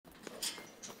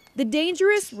The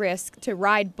dangerous risk to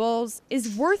ride bulls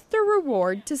is worth the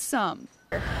reward to some.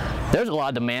 There's a lot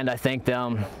of demand. I think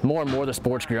more and more the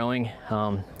sport's growing,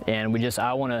 and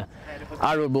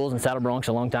I rode bulls and saddle broncs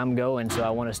a long time ago, and so I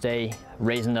want to stay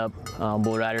raising up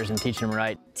bull riders and teaching them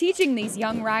right. Teaching these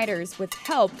young riders with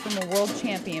help from a world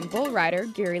champion bull rider,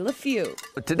 Gary Leffew.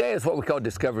 Today is what we call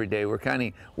Discovery Day.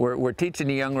 We're teaching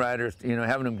the young riders,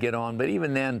 having them get on, but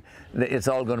even then, it's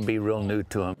all going to be real new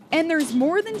to them. And there's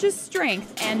more than just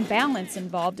strength and balance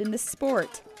involved in this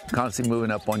sport. Constantly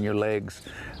moving up on your legs,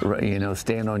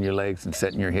 staying on your legs and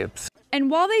setting your hips.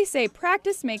 And while they say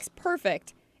practice makes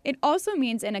perfect, it also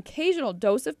means an occasional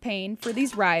dose of pain for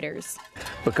these riders.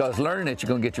 Because learning it, you're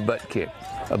going to get your butt kicked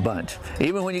a bunch.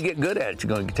 Even when you get good at it,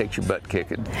 you're going to take your butt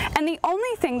kicking. And the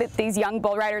only thing that these young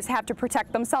bull riders have to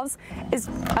protect themselves is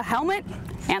a helmet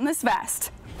and this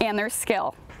vest and their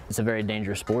skill. It's a very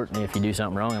dangerous sport, and if you do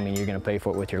something wrong, you're going to pay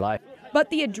for it with your life. But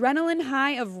the adrenaline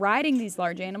high of riding these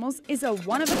large animals is a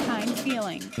one-of-a-kind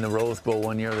feeling. In the Rose Bowl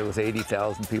one year, there was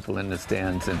 80,000 people in the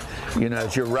stands, and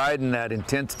as you're riding, that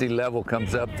intensity level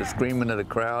comes up, the screaming of the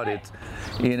crowd.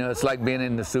 It's like being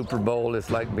in the Super Bowl. It's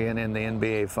like being in the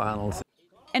NBA Finals.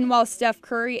 And while Steph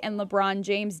Curry and LeBron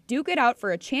James duke it out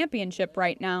for a championship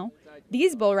right now,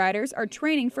 these bull riders are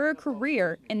training for a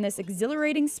career in this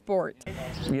exhilarating sport.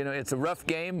 It's a rough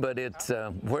game, but it's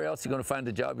where else are you going to find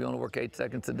a job? You only work 8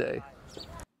 seconds a day.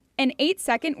 An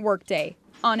 8-second workday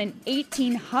on an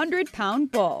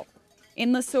 1,800-pound bull.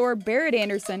 In Sueur, Barrett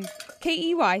Anderson,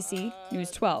 KEYC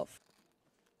News 12.